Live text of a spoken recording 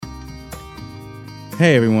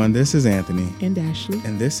Hey everyone, this is Anthony. And Ashley.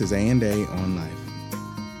 And this is A&A on Life.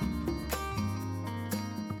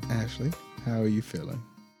 Ashley, how are you feeling?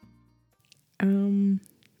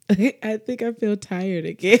 I think I feel tired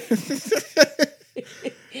again.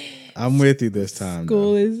 I'm with you this time.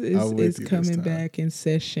 School is coming back in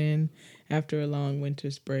session after a long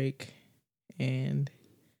winter's break. And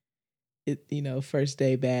it, first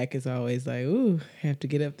day back is always like, ooh, I have to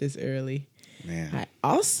get up this early. Man. I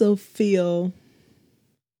also feel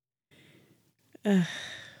I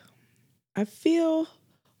feel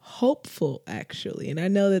hopeful, actually. And I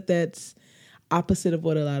know that that's opposite of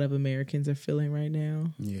what a lot of Americans are feeling right now.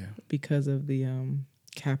 Yeah. Because of the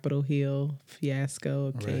Capitol Hill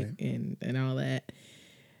fiasco, Right. and all that.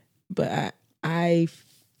 But I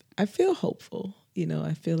feel hopeful.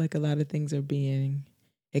 I feel like a lot of things are being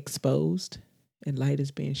exposed and light is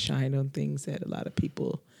being shined on things that a lot of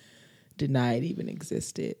people denied even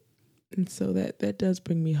existed. And so that does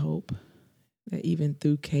bring me hope that even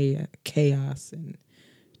through chaos and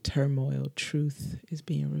turmoil, truth is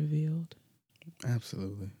being revealed.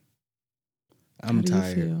 Absolutely. How do you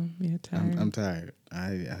feel? Yeah, tired. I'm tired.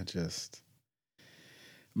 I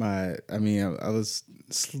was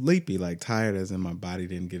sleepy, like tired as in my body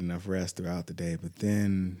didn't get enough rest throughout the day. But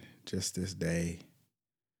then just this day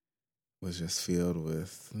was just filled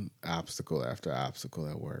with obstacle after obstacle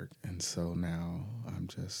at work. And so now I'm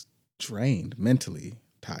just drained, mentally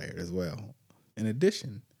tired as well, in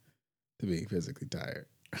addition to being physically tired.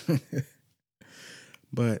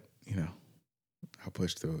 But, I'll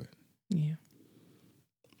push through it. Yeah.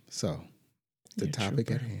 So, the You're a topic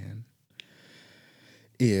trooper. at hand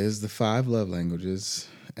is the 5 love languages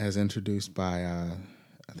as introduced by,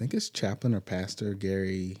 I think it's chaplain or pastor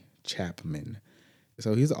Gary Chapman.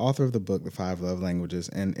 So he's the author of the book, The 5 Love Languages.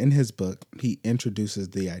 And in his book, he introduces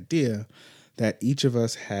the idea that each of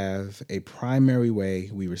us have a primary way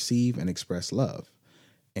we receive and express love.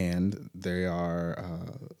 And there are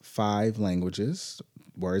 5 languages: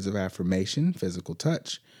 words of affirmation, physical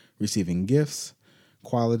touch, receiving gifts,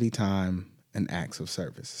 quality time, and acts of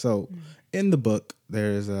service. So in the book,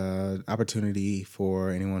 there's an opportunity for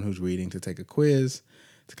anyone who's reading to take a quiz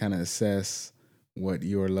to kind of assess what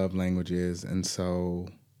your love language is. And so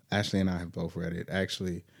Ashley and I have both read it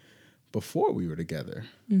actually before we were together.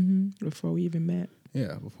 Mm-hmm. Before we even met.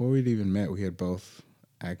 Yeah, before we'd even met, we had both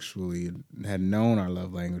actually had known our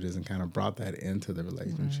love languages and kind of brought that into the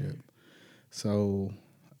relationship. Right. So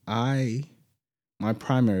my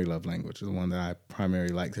primary love language, the one that I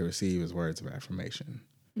primarily like to receive, is words of affirmation.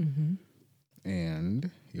 Mm-hmm.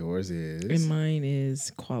 And yours is? And mine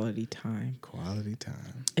is quality time. Quality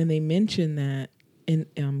time. And they mention that,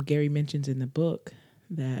 and Gary mentions in the book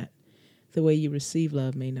that the way you receive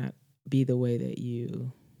love may not be the way that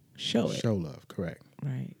you show it. Show love, correct.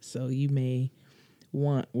 Right. So you may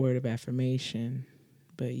want word of affirmation,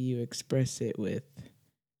 but you express it with,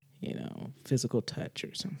 physical touch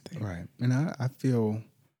or something. Right. And I feel,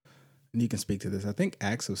 and you can speak to this, I think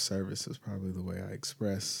acts of service is probably the way I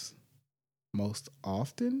express most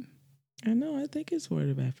often. I know. I think it's word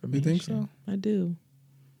of affirmation. You think so? I do.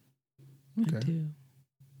 Okay. I do.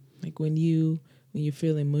 Like when you're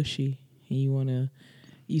feeling mushy and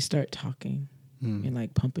you start talking and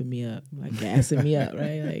like pumping me up, like gassing me up,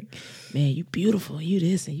 right? Like, man, you beautiful, you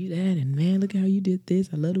this and you that, and man, look how you did this.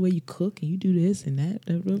 I love the way you cook and you do this and that.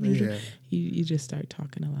 Yeah. You just start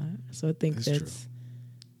talking a lot. So I think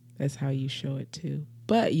that's how you show it too.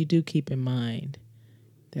 But you do keep in mind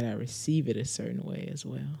that I receive it a certain way as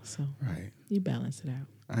well. So Right. you balance it out.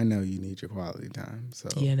 I know you need your quality time. So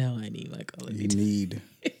I need my quality you time. need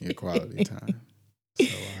your quality time. So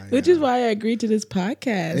Which is why I agreed to this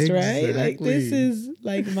podcast, right? Like this is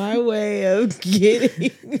like my way of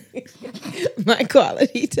getting my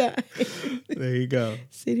quality time. There you go.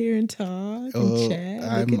 Sit here and talk and chat.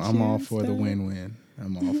 I'm all for the win-win.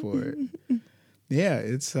 I'm all for it. Yeah,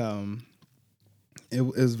 it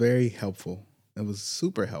was very helpful. It was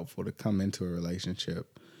super helpful to come into a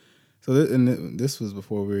relationship. So this was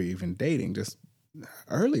before we were even dating. Just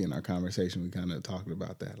early in our conversation, we kind of talked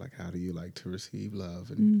about that. Like, how do you like to receive love,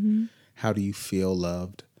 and how do you feel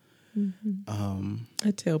loved? Mm-hmm.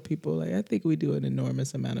 I tell people, like, I think we do an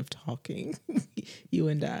enormous amount of talking, you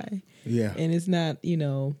and I. Yeah, and it's not,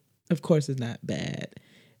 of course, it's not bad,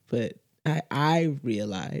 but I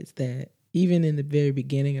realized that even in the very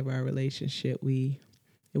beginning of our relationship,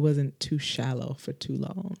 it wasn't too shallow for too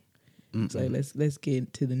long. So let's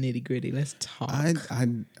get to the nitty gritty. Let's talk.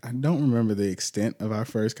 I don't remember the extent of our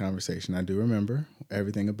first conversation. I do remember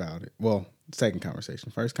everything about it. Well, second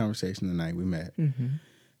conversation. First conversation the night we met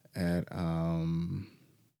at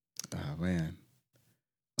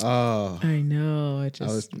Oh, I know. I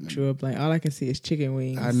just drew a blank. All I can see is chicken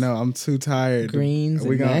wings. I know. I'm too tired. Greens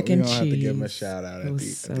and mac and cheese. We're gonna have to give him a shout out at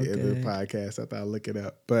the end of the podcast. I thought I'd look it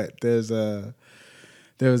up. But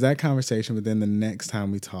there was that conversation. But then the next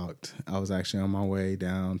time we talked, I was actually on my way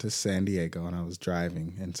down to San Diego, and I was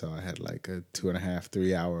driving, and so I had like a 2.5,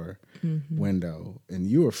 3 hour window, and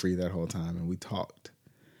you were free that whole time, and we talked.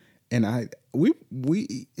 And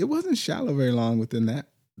it wasn't shallow very long within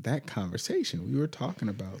that conversation. We were talking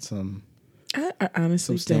about some. I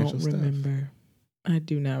honestly don't remember. I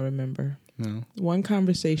do not remember. No. One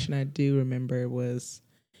conversation I do remember was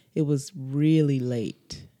it was really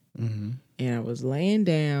late. Mm-hmm. And I was laying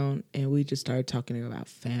down and we just started talking about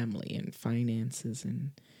family and finances.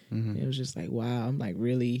 And it was just like, wow, I'm like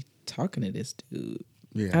really talking to this dude.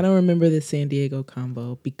 Yeah. I don't remember the San Diego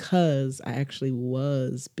combo because I actually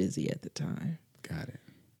was busy at the time. Got it.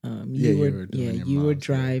 You were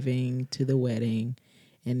driving to the wedding,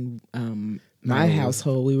 and my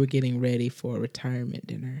household, we were getting ready for a retirement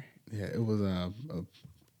dinner. Yeah, it was a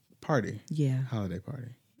party. Yeah, holiday party.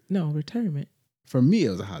 No, retirement. For me, it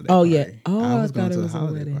was a holiday. Oh party. Yeah. Oh, I was going thought to it was the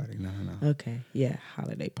holiday a wedding. party. No. Okay. Yeah,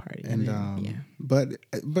 holiday party. And yeah. but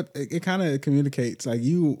it kind of communicates like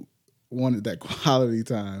you wanted that quality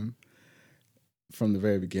time from the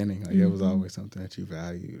very beginning. Like it was always something that you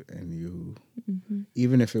valued, and you,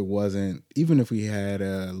 even if we had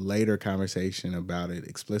a later conversation about it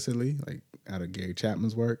explicitly, like out of Gary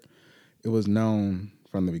Chapman's work, it was known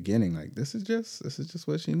from the beginning. Like this is just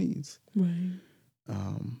what she needs. Right.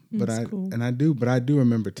 But I do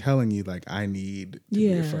remember telling you like I need to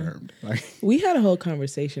be affirmed. Like we had a whole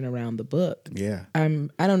conversation around the book. Yeah. I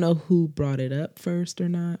don't know who brought it up first or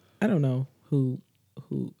not. I don't know who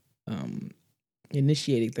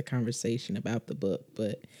initiated the conversation about the book,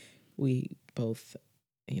 but we both,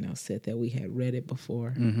 said that we had read it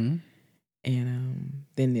before. Mm-hmm. And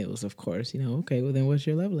then it was, of course, okay, well then what's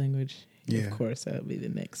your love language? Yeah. Of course, that would be the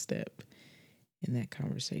next step in that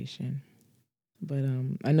conversation. But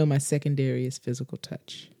I know my secondary is physical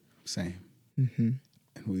touch. Same. Mm-hmm.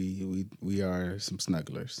 And we are some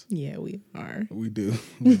snugglers. Yeah, we are. We do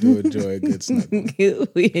enjoy a good snuggle.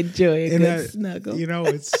 We enjoy a good snuggle.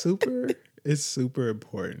 It's super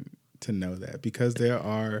important to know that, because there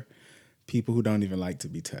are people who don't even like to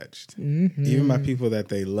be touched. Mm-hmm. Even by people that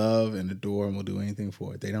they love and adore and will do anything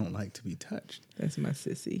for, they don't like to be touched. That's my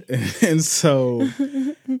sissy. And so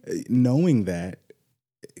knowing that,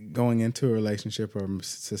 going into a relationship or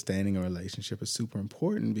sustaining a relationship is super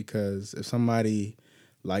important, because if somebody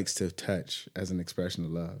likes to touch as an expression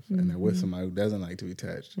of love and they're with somebody who doesn't like to be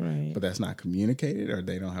touched, right, but that's not communicated or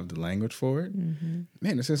they don't have the language for it,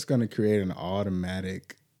 man, it's just going to create an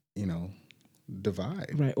automatic,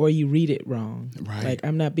 divide. Right. Or you read it wrong. Right. Like,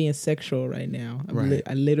 I'm not being sexual right now. Right.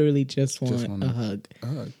 I literally just want a hug. A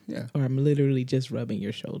hug, yeah. Or I'm literally just rubbing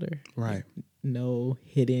your shoulder. Right. No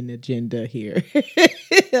hidden agenda here.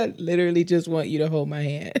 I literally just want you to hold my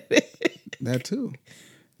hand. That too.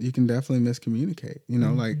 You can definitely miscommunicate.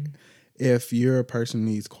 Like if you're a person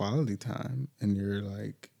who needs quality time and you're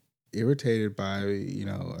like irritated by,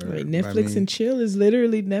 Right, Netflix and chill is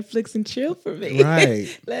literally Netflix and chill for me.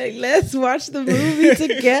 Right. Like, let's watch the movie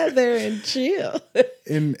together and chill.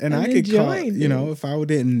 And I could call, if I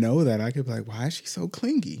didn't know that, I could be like, why is she so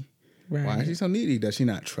clingy? Right. Why is she so needy? Does she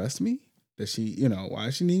not trust me? Does she, why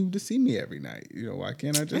does she need to see me every night? Why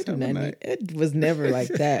can't I just have a night? It was never like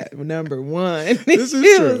that. Number one. This is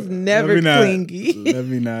it true. was never clingy. Let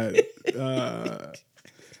me not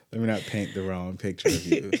paint the wrong picture of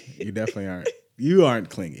you. You definitely aren't. You aren't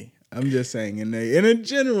clingy. I'm just saying in a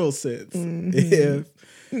general sense.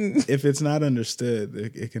 If it's not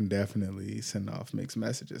understood, it can definitely send off mixed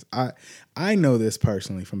messages. I know this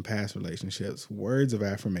personally from past relationships. Words of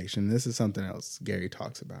affirmation. This is something else Gary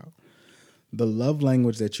talks about. The love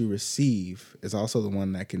language that you receive is also the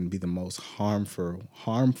one that can be the most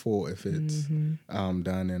harmful if it's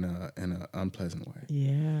done in an unpleasant way.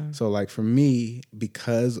 Yeah. So like for me,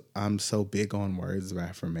 because I'm so big on words of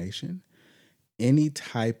affirmation, any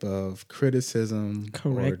type of criticism,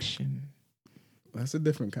 correction, that's a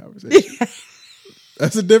different conversation.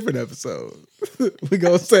 That's a different episode. We're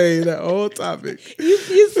going to say that whole topic. You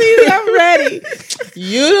see, I'm ready.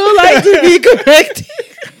 You don't like to be corrected.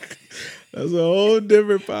 That's a whole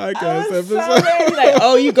different podcast episode. So like,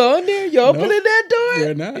 oh, you going there? You opening that door?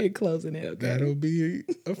 We're not. You're closing it. Okay. That'll be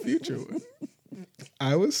a future one.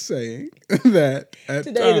 I was saying that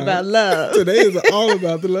today is about love. Today is all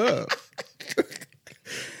about the love.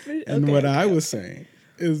 And what I was saying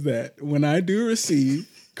is that when I do receive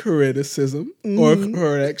criticism or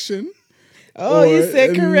correction, you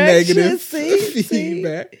said correction. negative see?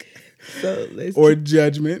 feedback, So or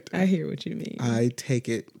judgment. I hear what you mean. I take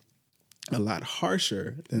it a lot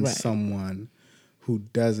harsher than someone who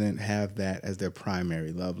doesn't have that as their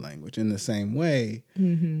primary love language. In the same way,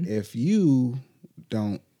 if you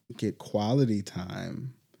don't get quality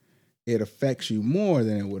time, it affects you more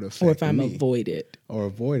than it would affect me. Or if I'm avoided.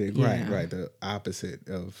 Right. The opposite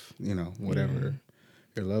of, whatever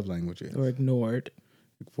your love language is. Or ignored.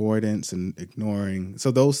 Avoidance and ignoring.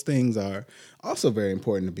 So those things are also very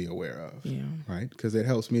important to be aware of. Yeah. Right? Because it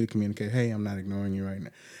helps me to communicate, hey, I'm not ignoring you right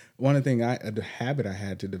now. One of the things, the habit I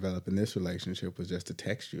had to develop in this relationship was just to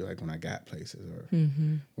text you, like when I got places or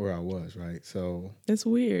where I was, right? So that's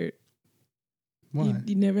weird. Why?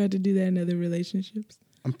 You never had to do that in other relationships?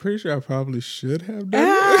 I'm pretty sure I probably should have done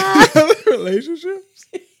it in other relationships.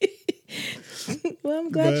 Well,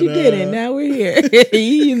 I'm glad you didn't. Now we're here.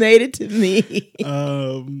 You made it to me.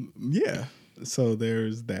 Yeah. So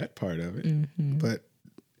there's that part of it, but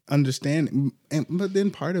understanding, but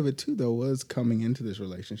then part of it too, though, was coming into this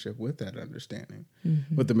relationship with that understanding,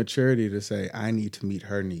 with the maturity to say, I need to meet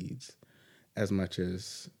her needs as much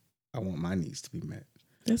as I want my needs to be met.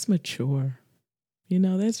 That's mature.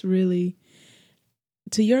 That's really,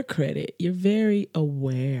 to your credit, you're very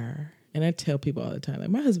aware. And I tell people all the time, like,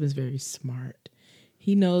 my husband's very smart.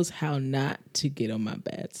 He knows how not to get on my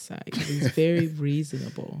bad side. He's very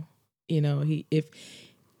reasonable.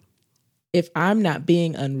 If I'm not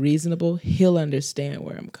being unreasonable, he'll understand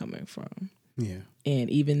where I'm coming from. Yeah. And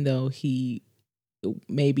even though he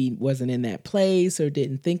maybe wasn't in that place or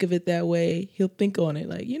didn't think of it that way, he'll think on it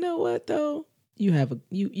like, you know what though?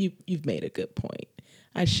 You've made a good point.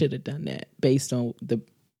 I should have done that based on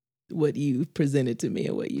what you presented to me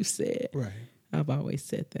and what you said. Right. I've always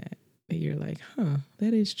said that. And you're like,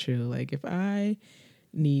 that is true. Like if I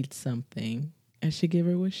need something, I should give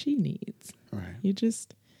her what she needs. Right.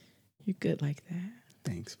 You're good like that.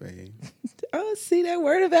 Thanks, babe. Oh, see that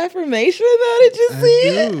word of affirmation though? Did you see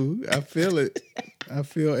it? I do. I feel it. I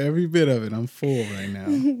feel every bit of it. I'm full right now.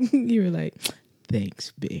 You were like,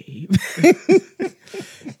 thanks, babe.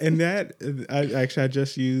 And that, I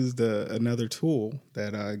just used another tool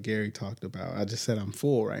that Gary talked about. I just said I'm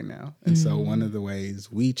full right now. And so one of the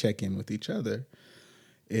ways we check in with each other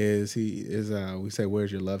is we say,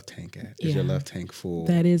 where's your love tank at? Is your love tank full?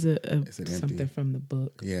 That is something empty? From the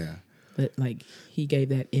book. Yeah. But like he gave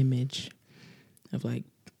that image of like,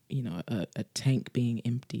 a tank being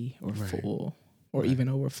empty or full or even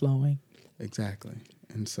overflowing. Exactly.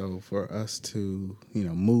 And so for us to,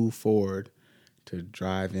 move forward, to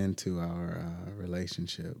drive into our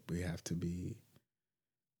relationship, we have to be,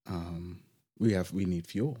 we need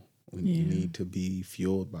fuel. We need to be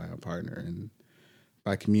fueled by our partner, and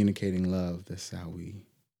by communicating love, that's how we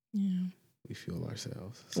fuel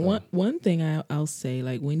ourselves. So. One thing I'll say,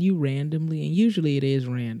 like when you randomly, and usually it is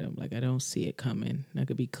random, like I don't see it coming. I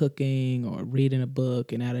could be cooking or reading a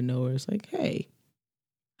book, and out of nowhere, it's like, hey,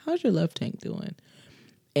 how's your love tank doing?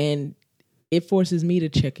 And it forces me to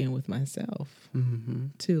check in with myself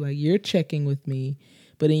too. Like you're checking with me,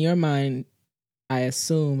 but in your mind, I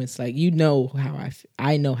assume it's like, how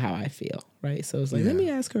I know how I feel, right? So it's like, let me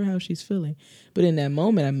ask her how she's feeling. But in that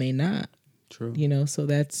moment, I may not. True. So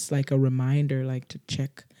that's like a reminder, like to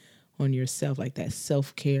check on yourself, like that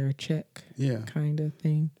self-care check kind of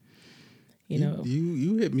thing.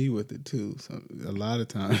 You hit me with it too. So a lot of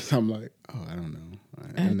times I'm like, oh, I don't know.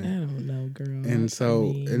 I don't know, girl. And so,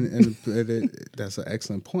 and that's an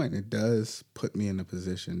excellent point. It does put me in a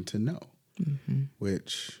position to know,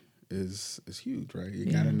 which is huge, right?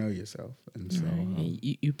 You got to know yourself. And so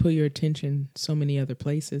you put your attention so many other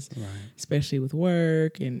places, especially with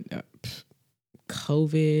work and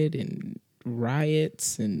COVID and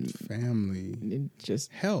riots and family and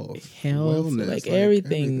just health, wellness, like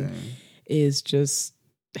everything is just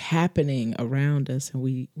happening around us, and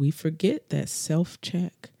we forget that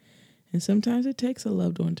self-check. And sometimes it takes a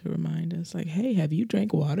loved one to remind us, like, hey, have you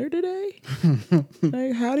drank water today?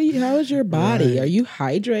 Like, how is your body? Are you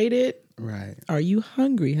hydrated? Right. Are you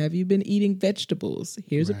hungry? Have you been eating vegetables?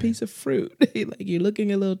 Here's a piece of fruit. Like, you're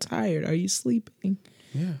looking a little tired. Are you sleeping?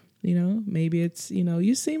 Yeah. Maybe it's,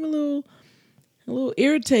 you seem a little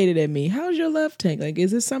irritated at me. How's your love tank? Like,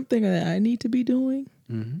 is this something that I need to be doing?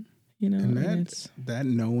 Mm-hmm. And that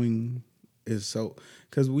knowing is so,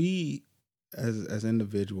 because we as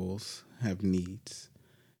individuals have needs,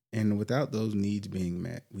 and without those needs being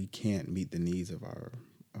met, we can't meet the needs of our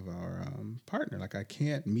partner. Like I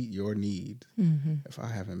can't meet your need if I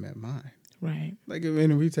haven't met mine. Right. Like if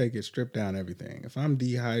we take it, strip down everything. If I'm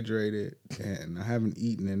dehydrated and I haven't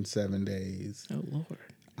eaten in 7 days, oh Lord,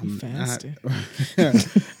 Faster.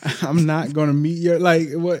 I'm not going to meet your,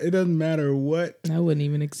 like, what, it doesn't matter what. I wouldn't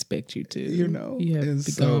even expect you to. You know? You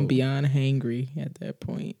have gone beyond hangry at that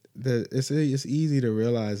point. It's easy to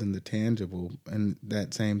realize in the tangible, and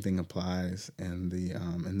that same thing applies in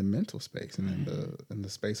the mental space and in the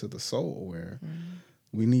space of the soul, where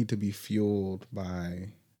we need to be fueled by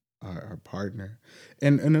our partner.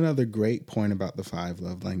 And another great point about the 5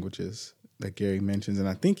 love languages that Gary mentions, and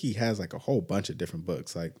I think he has like a whole bunch of different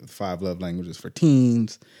books, like the 5 love languages for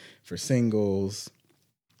teens, for singles,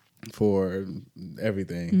 for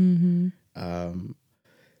everything.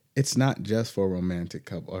 It's not just for romantic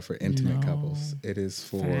couple or for intimate couples. It is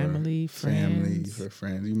for family, friends. for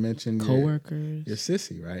friends. You mentioned coworkers, your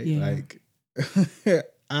sissy, right? Yeah. Like,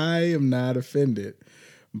 I am not offended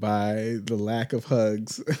by the lack of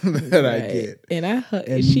hugs that I get. And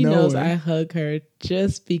she knows I hug her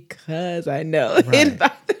just because I know. Right.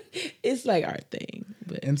 It's like our thing.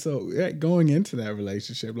 But. And so going into that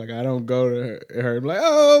relationship, like, I don't go to her and be like,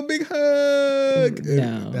 oh, big hug.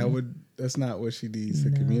 No. That's not what she needs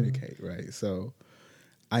to communicate, right? So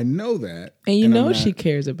I know that. And she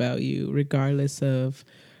cares about you regardless of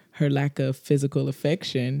her lack of physical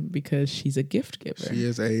affection, because she's a gift giver. She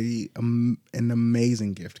is an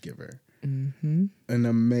amazing gift giver. Mm-hmm. An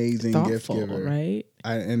amazing Thoughtful, gift giver, right?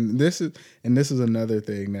 And this is another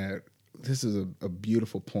thing that this is a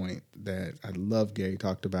beautiful point that I love Gary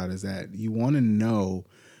talked about, is that you want to know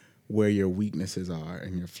where your weaknesses are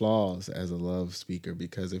and your flaws as a love speaker,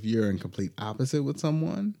 because if you're in complete opposite with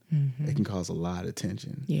someone, it can cause a lot of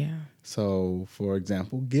tension. Yeah. So, for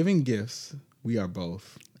example, giving gifts, we are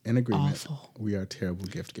both in agreement. Awful. We are terrible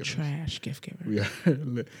gift givers. Trash gift givers. We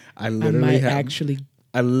are. I literally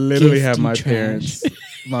have my parents,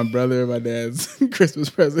 my brother and my dad's Christmas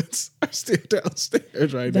presents are still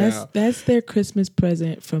downstairs now. That's their Christmas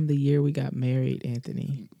present from the year we got married,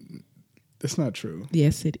 Anthony. That's not true.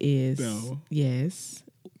 Yes, it is. No. Yes.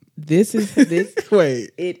 This. Wait.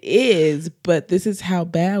 It is, but this is how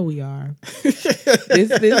bad we are. This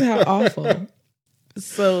is how awful.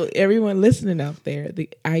 So everyone listening out there, the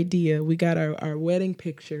idea, we got our wedding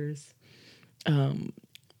pictures.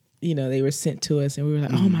 They were sent to us, and we were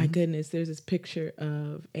like, oh my goodness, there's this picture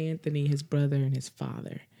of Anthony, his brother, and his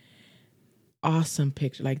father. Awesome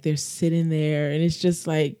picture. Like, they're sitting there, and it's just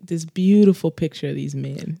like this beautiful picture of these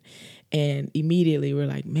men. And immediately we're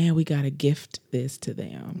like, man, we got to gift this to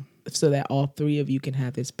them so that all 3 of you can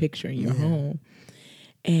have this picture in your home.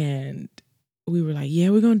 And we were like, yeah,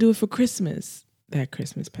 we're going to do it for Christmas. That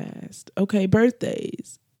Christmas passed. Okay,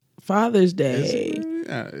 birthdays, Father's Day.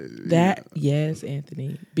 Yes,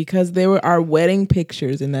 Anthony, because they were our wedding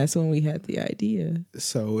pictures, and that's when we had the idea.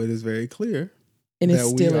 So it is very clear. And it's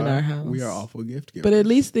still in our house. We are awful gift givers. But at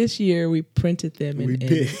least this year we printed them. We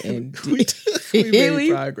did. We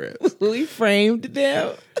made progress. We framed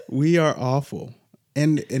them. We are awful.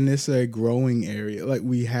 And it's a growing area. Like,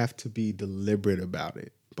 we have to be deliberate about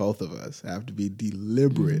it. Both of us have to be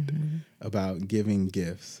deliberate about giving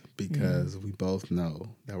gifts, because we both know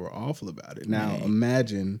that we're awful about it. Now,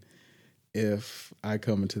 imagine if I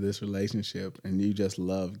come into this relationship and you just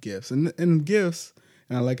love gifts. And gifts...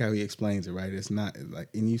 And I like how he explains it, right? It's not like,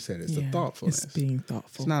 and you said it's the thoughtfulness. It's being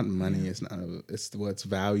thoughtful. It's not money. Yeah. It's what's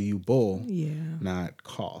valuable, not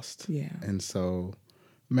cost. Yeah. And so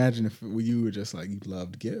imagine if you were just like, you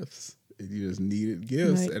loved gifts. You just needed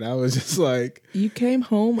gifts. Like, and I was just like, you came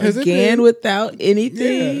home again without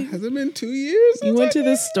anything? Yeah. Has it been 2 years? You went to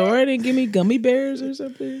the store and didn't give me gummy bears or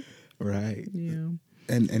something? Right. Yeah.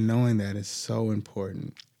 And knowing that is so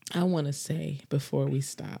important. I want to say before we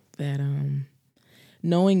stop that,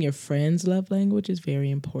 knowing your friend's love language is very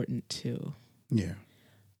important too. Yeah.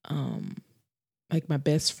 Like, my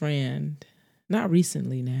best friend, not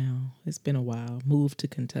recently now, it's been a while, moved to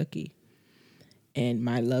Kentucky. And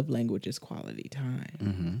my love language is quality time.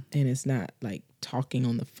 Mm-hmm. And it's not like talking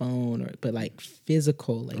on the phone, but like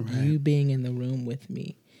physical, like you being in the room with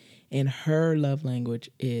me. And her love language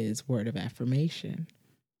is word of affirmation.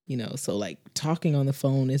 So like talking on the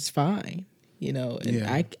phone is fine. And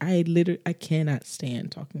I cannot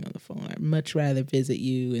stand talking on the phone. I'd much rather visit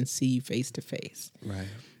you and see you face to face. Right.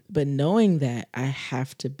 But knowing that, I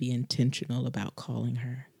have to be intentional about calling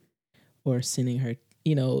her or sending her,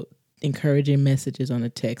 encouraging messages on a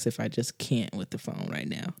text if I just can't with the phone right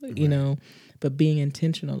now, but being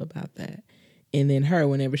intentional about that. And then her,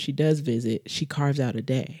 whenever she does visit, she carves out a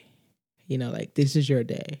day, like, this is your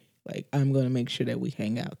day. Like, I'm going to make sure that we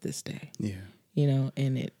hang out this day. Yeah.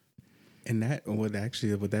 And what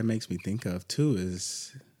that makes me think of too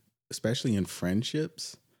is, especially in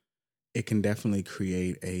friendships, it can definitely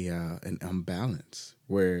create an imbalance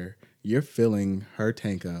where You're filling her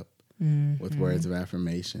tank up with words of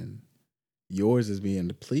affirmation. Yours is being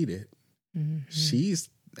depleted.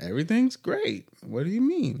 Everything's great. What do you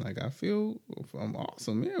mean? Like, I feel I'm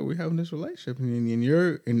awesome. Yeah, we're having this relationship, and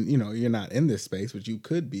you're not in this space, but you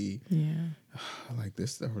could be. Yeah. Like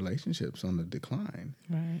this, the relationship's on the decline.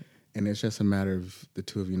 Right. And it's just a matter of the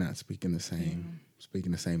two of you not speaking the same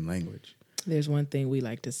language. There's one thing we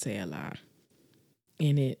like to say a lot.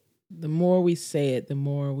 And the more we say it, the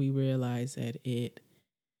more we realize that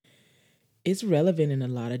it's relevant in a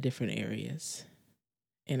lot of different areas.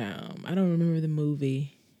 And I don't remember the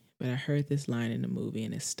movie, but I heard this line in the movie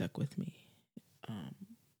and it stuck with me.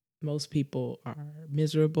 Most people are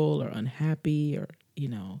miserable or unhappy or,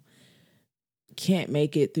 can't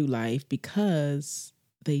make it through life because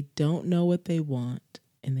they don't know what they want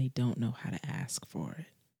and they don't know how to ask for it.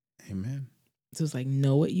 Amen. So it's like,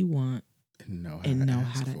 know what you want and know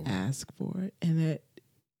how to ask for it. And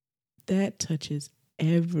that touches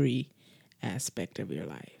every aspect of your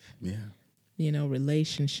life. Yeah.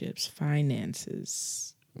 Relationships,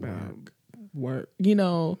 finances, work,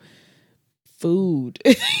 food,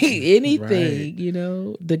 anything, right.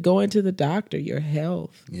 The going to the doctor, your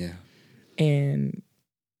health. Yeah. And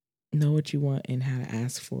know what you want and how to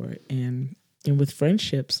ask for it. And with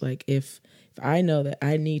friendships, like if I know that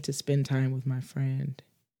I need to spend time with my friend,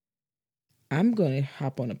 I'm going to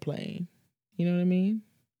hop on a plane. You know what I mean?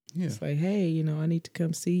 Yeah. It's like, hey, I need to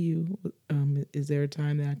come see you. Is there a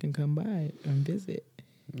time that I can come by and visit?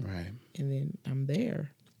 Right. And then I'm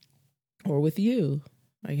there. Or with you.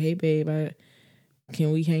 Like, hey, babe,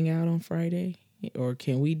 can we hang out on Friday? Or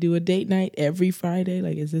can we do a date night every Friday?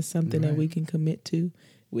 Like, is this something that we can commit to?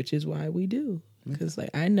 Which is why we do. Because,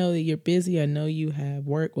 I know that you're busy. I know you have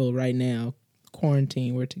work. Well, right now,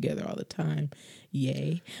 quarantine, we're together all the time.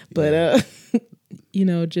 Yay. But,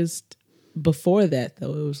 just before that,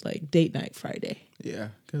 though, it was like date night Friday. Yeah.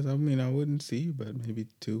 Because, I wouldn't see you, but maybe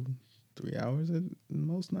 2-3 hours at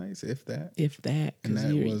most nights, if that. And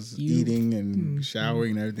that was eating and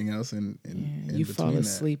showering and everything else. And you fall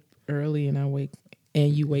asleep early and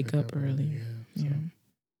you wake up early. Yeah. So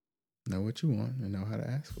know what you want and know how to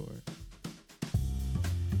ask for it.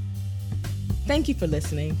 Thank you for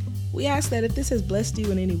listening. We ask that if this has blessed you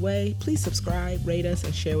in any way, please subscribe, rate us,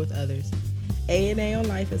 and share with others. A&A on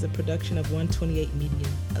Life is a production of 128 Media,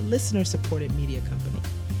 a listener-supported media company.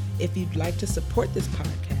 If you'd like to support this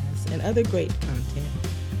podcast and other great content,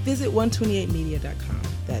 visit 128media.com.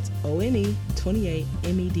 That's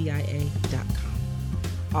ONE28media.com.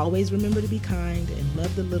 Always remember to be kind and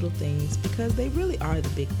love the little things because they really are the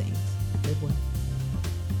big things. Live well.